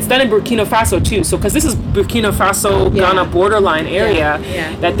and it's done in Burkina Faso too. So, because this is Burkina Faso, Ghana borderline area,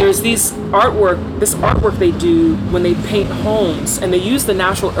 that there's this artwork they do when they paint homes, and they use the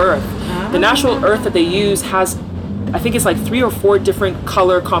natural earth. The natural earth that they use has, I think it's like 3 or 4 different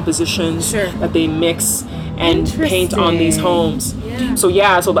color compositions that they mix and paint on these homes. So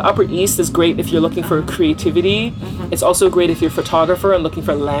the Upper East is great if you're looking for creativity. It's also great if you're a photographer and looking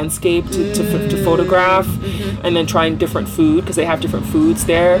for landscape to photograph, and then trying different food, because they have different foods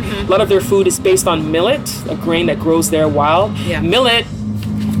there. A lot of their food is based on millet, a grain that grows there wild. Millet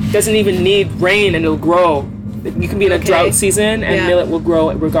doesn't even need rain and it'll grow. You can be in a drought season and millet will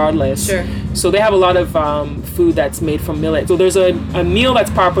grow regardless. Sure. So they have a lot of food that's made from millet. So there's a meal that's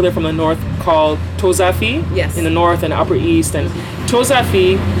popular from the north called tozafi in the north and Upper East. And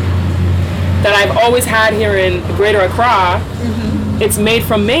tozafi that I've always had here in Greater Accra, it's made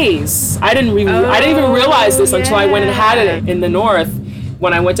from maize. I didn't even realize this until I went and had it in the north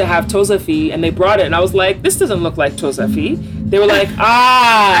when I went to have tozafi, and they brought it, and I was like, this doesn't look like tozafi. They were like,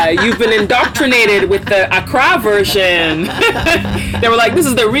 you've been indoctrinated with the Accra version. They were like, this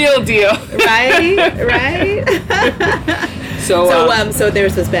is the real deal. Right. So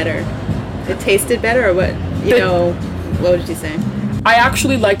theirs was better. It tasted better, or what? What did you say? I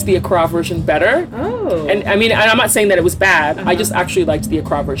actually liked the Accra version better. Oh. And I mean, I'm not saying that it was bad. I just actually liked the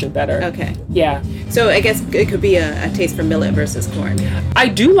Accra version better. Okay. Yeah. So I guess it could be a taste for millet versus corn. I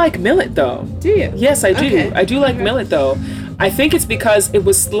do like millet though. Do you? Yes, I do. Okay. I do like millet though. I think it's because it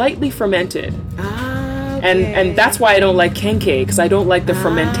was slightly fermented. Okay. And that's why I don't like kenkey, because I don't like the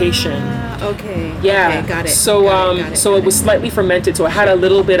fermentation. Okay. Yeah. Okay, got it. So it was slightly fermented, so it had a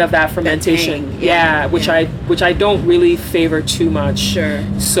little bit of that fermentation. That tang, which I don't really favor too much. Sure.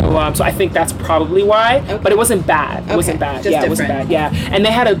 So I think that's probably why. Okay. But it wasn't bad. It wasn't bad. Just it wasn't bad. Yeah. And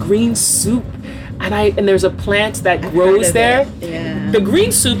they had a green soup, and there's a plant that grows there. Yeah. The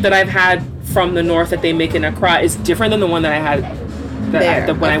green soup that I've had from the north that they make in Accra is different than the one that I had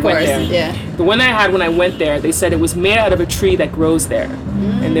when I went there. Yeah. The one that I had when I went there, they said it was made out of a tree that grows there.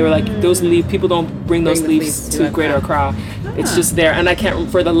 And they were like, those leaves, people don't bring those leaves to Greater Accra. It's just there. And I can't,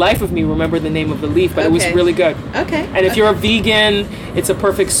 for the life of me, remember the name of the leaf, but it was really good. Okay. And if you're a vegan, it's a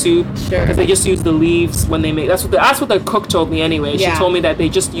perfect soup. Sure. Because they just use the leaves when they make, that's what the cook told me anyway. She told me that they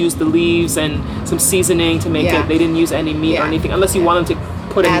just use the leaves and some seasoning to make it. They didn't use any meat or anything, unless you want them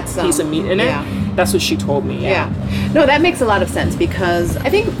to put a piece of meat in it. That's what she told me. Yeah. No, that makes a lot of sense, because I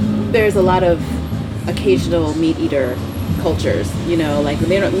think there's a lot of occasional meat eater cultures, like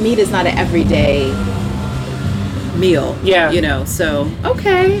meat is not an everyday meal. So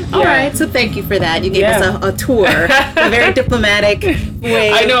okay, all right. So thank you for that. You gave us a tour, a very diplomatic way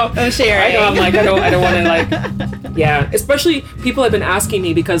of sharing. I know. I'm like, I don't want to like. Especially people have been asking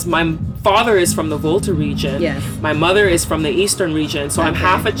me, because my father is from the Volta region. Yes. My mother is from the Eastern region, so I'm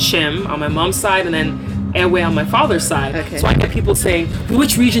half a Chim on my mom's side, and then Ewe on my father's side. Okay. So I get people saying,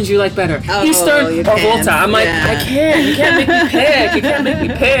 which regions do you like better? Oh, Eastern or Volta? I'm like, I can't. You can't make me pick. You can't make me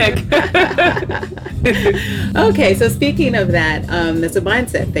pick. Okay, so speaking of that, that's a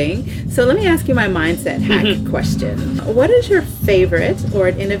mindset thing. So let me ask you my mindset hack question. What is your favorite or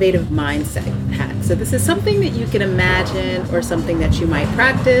an innovative mindset hack? So this is something that you can imagine, or something that you might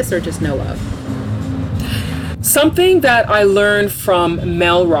practice or just know of. Something that I learned from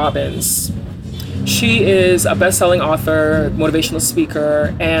Mel Robbins. She is a best-selling author, motivational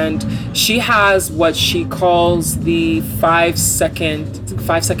speaker, and she has what she calls the 5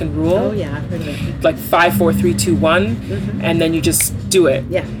 second rule. Oh yeah, I've heard of it. Like 5, 4, 3, 2, 1, and then you just do it.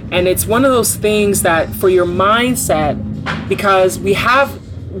 Yeah. And it's one of those things that for your mindset, because we have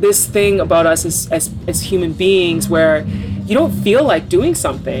this thing about us as human beings where you don't feel like doing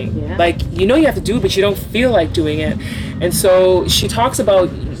something. Yeah. Like, you have to do it, but you don't feel like doing it. And so she talks about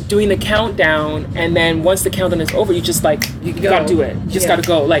doing the countdown, and then once the countdown is over, you just you gotta do it. You just gotta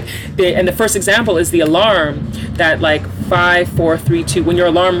go. And the first example is the alarm, that 5, 4, 3, 2. When your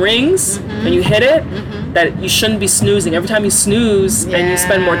alarm rings and you hit it, that you shouldn't be snoozing. Every time you snooze and you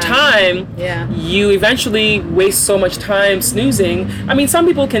spend more time, you eventually waste so much time snoozing. I mean, some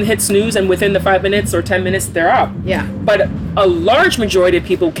people can hit snooze and within the 5 minutes or 10 minutes they're up. Yeah. But a large majority of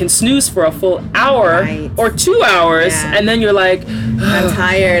people can snooze for a full hour or 2 hours, and then you're like, I'm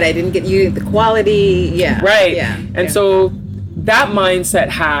tired. I didn't get you the quality. Yeah. Right. Yeah. And so that mindset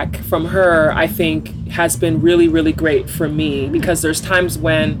hack from her, I think, has been really, really great for me, because there's times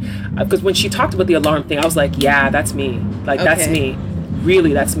when she talked about the alarm thing, I was like, yeah, that's me. That's me.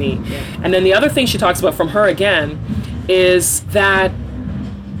 Really, that's me. Yeah. And then the other thing she talks about from her again is that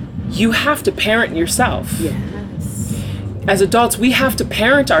you have to parent yourself. Yes. As adults, we have to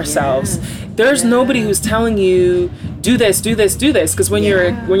parent ourselves. Yes. There's nobody who's telling you, do this, do this, do this. Because when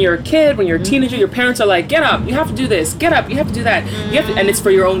you're a kid, when you're a teenager, your parents are like, get up, you have to do this. Get up, you have to do that. You have to, and it's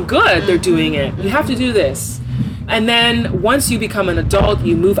for your own good. They're doing it. You have to do this. And then once you become an adult,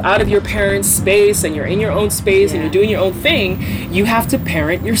 you move out of your parents' space and you're in your own space and you're doing your own thing. You have to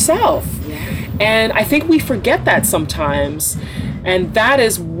parent yourself. Yeah. And I think we forget that sometimes. And that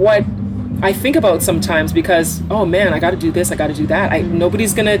is what I think about sometimes, because, oh man, I got to do this, I got to do that.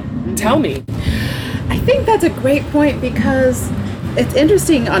 Nobody's going to tell me. I think that's a great point, because it's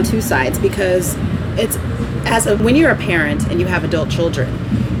interesting on two sides, because it's when you're a parent and you have adult children,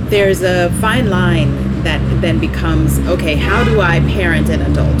 there's a fine line that then becomes, okay, how do I parent an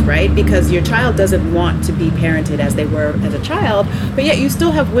adult, right? Because your child doesn't want to be parented as they were as a child, but yet you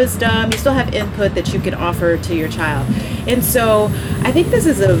still have wisdom, you still have input that you can offer to your child. And so I think this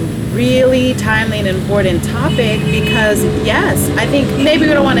is a really timely and important topic, because yes, I think maybe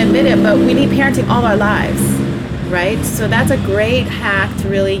we don't want to admit it, but we need parenting all our lives. right? So that's a great hack to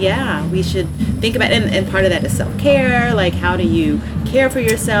really, we should think about, and part of that is self-care. Like, how do you care for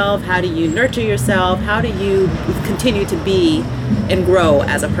yourself? How do you nurture yourself? How do you continue to be and grow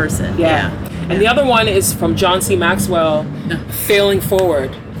as a person? And the other one is from John C. Maxwell, Failing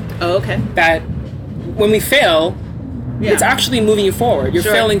Forward. Oh, okay. That when we fail, it's actually moving you forward. You're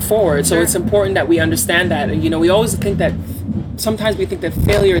failing forward. So it's important that we understand that. And, we always think that, sometimes we think that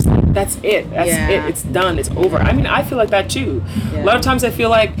failure is, that's it. That's it. It's done. It's over. I mean, I feel like that too. A lot of times I feel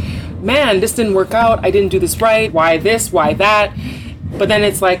like, man, this didn't work out. I didn't do this right. Why this? Why that? But then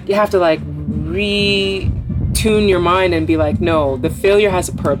it's like, you have to like retune your mind and be like, no, the failure has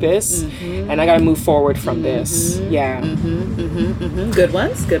a purpose, and I got to move forward from this. Good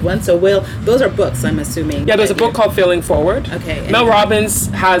ones. So those are books, I'm assuming. Yeah, there's a book called Failing Forward. Okay. Mel Robbins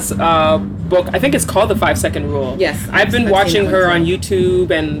has a book, I think it's called The 5-Second Rule. Yes. I've been watching her on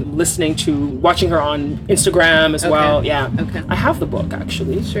YouTube and watching her on Instagram as well. Yeah. Okay. I have the book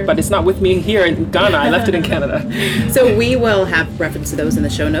actually, but it's not with me here in Ghana. I left it in Canada. So we will have reference to those in the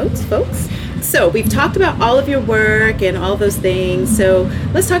show notes, folks. So we've talked about all of your work and all those things. So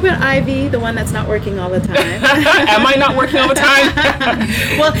let's talk about Ivy, the one that's not working all the time. Am I not working all the time?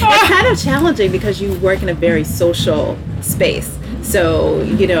 Well, it's kind of challenging because you work in a very social space. So,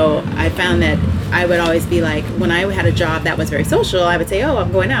 I found that I would always be like, when I had a job that was very social, I would say, oh,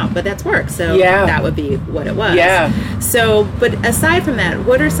 I'm going out, but that's work. So that would be what it was. Yeah. So, but aside from that,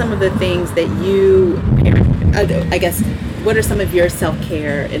 what are some of the things that you, I guess, what are some of your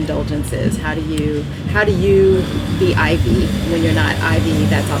self-care indulgences? How do you be Ivy when you're not Ivy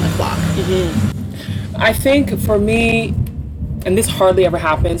that's on the clock? I think for me, and this hardly ever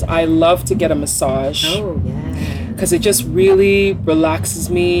happens, I love to get a massage. Oh, yeah. Because it just really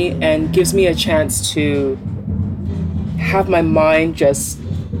relaxes me and gives me a chance to have my mind just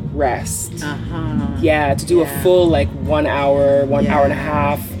rest. Yeah, to do a full 1 hour, 1 hour and a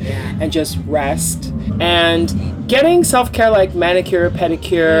half, and just rest. And getting self-care like manicure,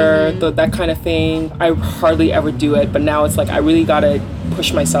 pedicure, that kind of thing, I hardly ever do it. But now it's like I really gotta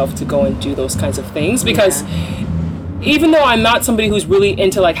push myself to go and do those kinds of things, because even though I'm not somebody who's really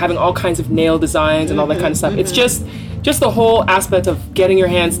into like having all kinds of nail designs and all that kind of stuff, it's just the whole aspect of getting your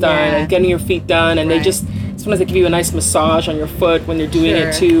hands done and getting your feet done, and they just sometimes they give you a nice massage on your foot when they're doing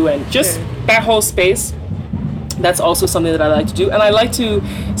it too, and just that whole space. That's also something that I like to do, and I like to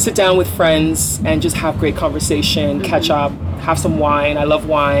sit down with friends and just have great conversation, catch up, have some wine. I love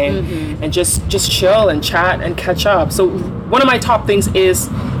wine, and just chill and chat and catch up. So one of my top things is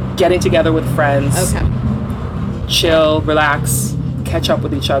getting together with friends. Okay. Chill, relax, catch up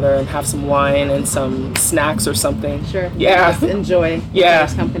with each other, and have some wine and some snacks or something. Sure. Yeah. Just enjoy each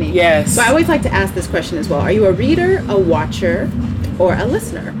other's company. Yes. So I always like to ask this question as well. Are you a reader, a watcher, or a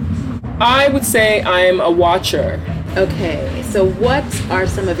listener? I would say I'm a watcher. Okay. So what are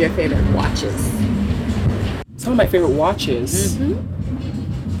some of your favorite watches? Some of my favorite watches?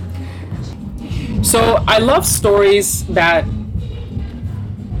 So I love stories that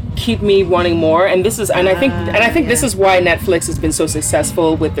keep me wanting more, and I think this is why Netflix has been so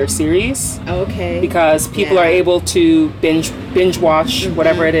successful with their series. Okay. Because people are able to binge watch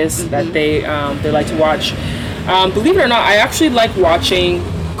whatever it is that they like to watch. Believe it or not, I actually like watching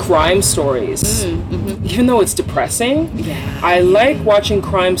crime stories, even though it's depressing. I like watching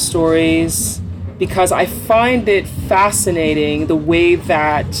crime stories because I find it fascinating the way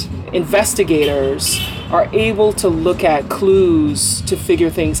that investigators are able to look at clues to figure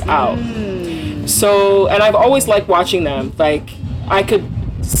things out. So, and I've always liked watching them. Like, I could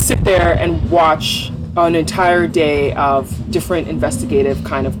sit there and watch an entire day of different investigative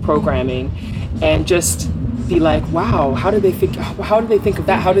kind of programming and just be like, wow, how did they think of that? How did they think of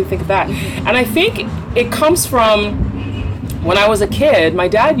that? And I think it comes from when I was a kid. My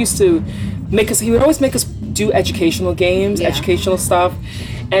dad used to he would always make us do educational games, educational stuff.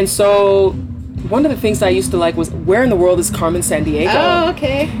 And so one of the things that I used to like was, where in the world is Carmen Sandiego? Oh,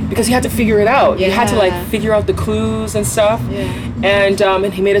 okay. Because you had to figure it out. You had to like figure out the clues and stuff.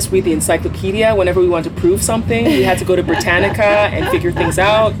 And he made us read the encyclopedia whenever we wanted to prove something. We had to go to Britannica and figure things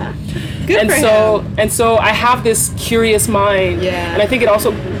out. And so I have this curious mind, and I think it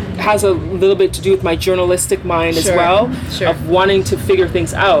also has a little bit to do with my journalistic mind as well, of wanting to figure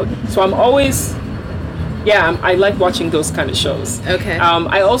things out. So I'm always, I like watching those kind of shows. Okay.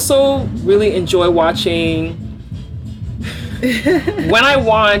 I also really enjoy watching when I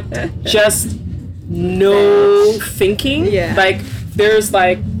want just no thinking. Like there's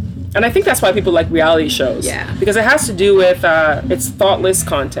like And I think that's why people like reality shows. Yeah. Because it has to do with it's thoughtless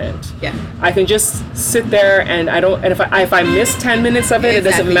content. Yeah. I can just sit there and if I miss 10 minutes of it, it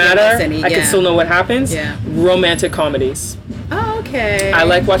doesn't matter. I can still know what happens. Yeah. Romantic comedies. Oh, okay. I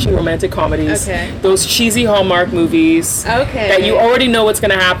like watching romantic comedies. Okay. Those cheesy Hallmark movies. Okay. That you already know what's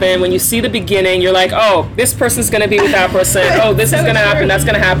going to happen. When you see the beginning, you're like, oh, this person's going to be with that person. Oh, this is going to happen. That's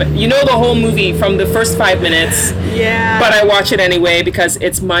going to happen. You know the whole movie from the first 5 minutes. Yeah. But I watch it anyway because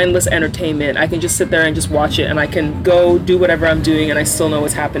it's mindless entertainment. I can just sit there and just watch it, and I can go do whatever I'm doing, and I still know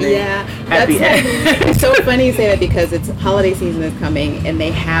what's happening. Yeah. At the end. It's so funny you say that because it's holiday season is coming, and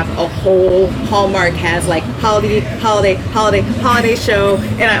they have a whole Hallmark has like holiday show,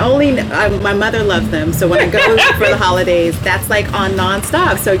 and my mother loves them, so when I go for the holidays, that's like on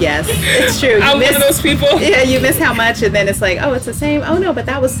nonstop. So yes, it's true. I'm one of those people. Yeah, you miss how much, and then it's like, oh, it's the same. Oh no, but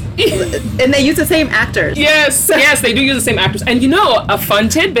that was, and they use the same actors. Yes, they do use the same actors. And you know, a fun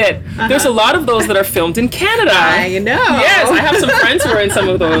tidbit, there's a lot of those that are filmed in Canada. I know. Yes, I have some friends who are in some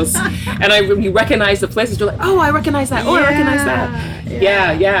of those, and you recognize the places. You're like, oh, I recognize that. Oh, I recognize that.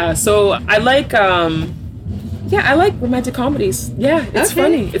 Yeah. So I like. I like romantic comedies. Yeah, it's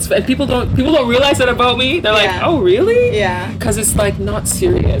funny. And people don't realize that about me. They're like, oh, really? Yeah. Because it's like not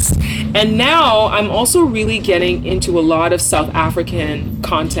serious. And now I'm also really getting into a lot of South African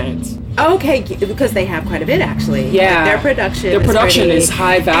content. Okay, because they have quite a bit actually. Yeah, their production is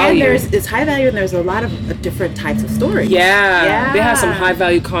high value. And it's high value, and there's a lot of different types of stories. Yeah, they have some high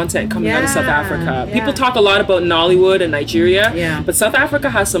value content coming out of South Africa. People talk a lot about Nollywood and Nigeria, but South Africa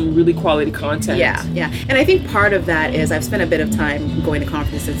has some really quality content. Yeah, and I think part of that is I've spent a bit of time going to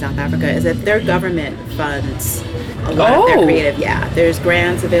conferences in South Africa. Is that their government funds a lot of their creative. Yeah, there's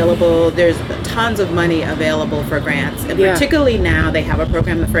grants available. There's tons of money available for grants, and particularly now they have a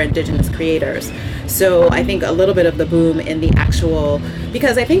program for Indigenous creators. So I think a little bit of the boom in the actual,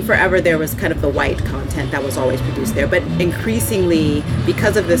 because I think forever there was kind of the white content that was always produced there, but increasingly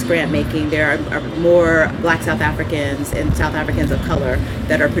because of this grant making, there are more Black South Africans and South Africans of color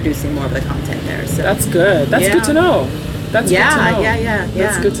that are producing more of the content there. So that's good. That's good to know. That's good to know.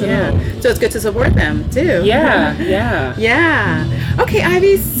 That's good to know. So it's good to support them too. Yeah. Okay,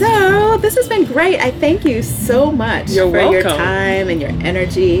 Ivy, so this has been great. I thank you so much for your time and your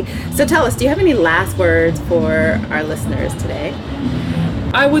energy. So tell us, do you have any last words for our listeners today?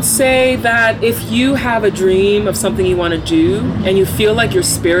 I would say that if you have a dream of something you want to do and you feel like your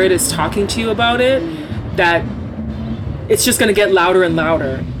spirit is talking to you about it, that it's just going to get louder and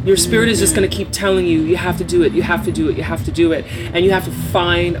louder. Your spirit is just going to keep telling you, you have to do it, you have to do it, you have to do it. And you have to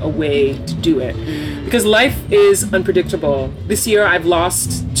find a way to do it. Because life is unpredictable. This year I've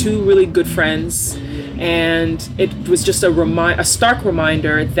lost 2 really good friends. And it was just a stark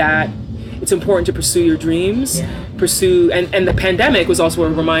reminder that it's important to pursue your dreams. And the pandemic was also a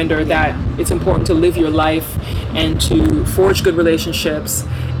reminder that it's important to live your life and to forge good relationships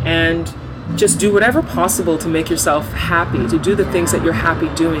and just do whatever possible to make yourself happy, to do the things that you're happy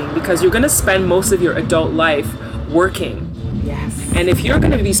doing, because you're going to spend most of your adult life working. Yes. And if you're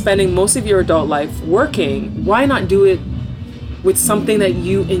going to be spending most of your adult life working, why not do it with something that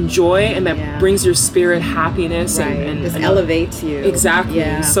you enjoy and that brings your spirit happiness and just elevates you. Exactly.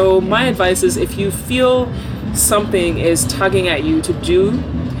 Yeah. So my advice is, if you feel something is tugging at you to do,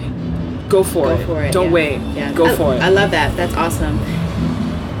 go for it. Don't wait. Yeah. Go for it. I love that. That's awesome.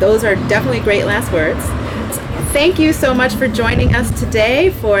 Those are definitely great last words. Thank you so much for joining us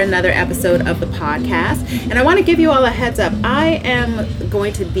today for another episode of the podcast. And I want to give you all a heads up. I am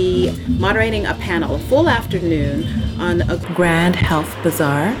going to be moderating a panel, a full afternoon, on a Grand Health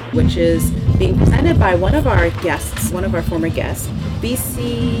Bazaar, which is being presented by one of our former guests,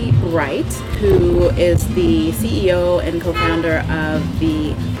 BC Wright, who is the CEO and co-founder of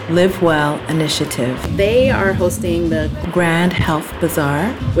the Live Well Initiative. They are hosting the Grand Health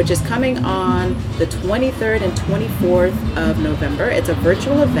Bazaar, which is coming on the 23rd and 24th of November. It's a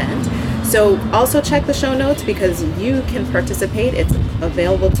virtual event. So also check the show notes because you can participate. It's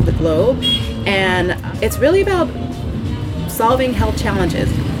available to the globe. And it's really about solving health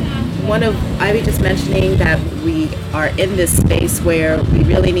challenges. One of Ivy just mentioning that we are in this space where we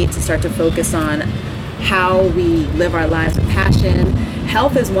really need to start to focus on how we live our lives with passion.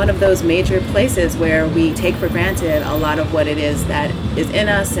 Health is one of those major places where we take for granted a lot of what it is that is in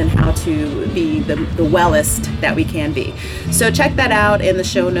us and how to be the wellest that we can be. So check that out in the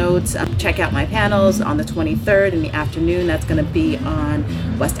show notes. Check out my panels on the 23rd in the afternoon. That's going to be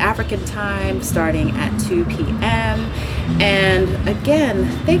on West African time starting at 2 p.m. And again,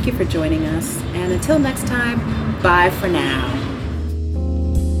 thank you for joining us. And until next time, bye for now.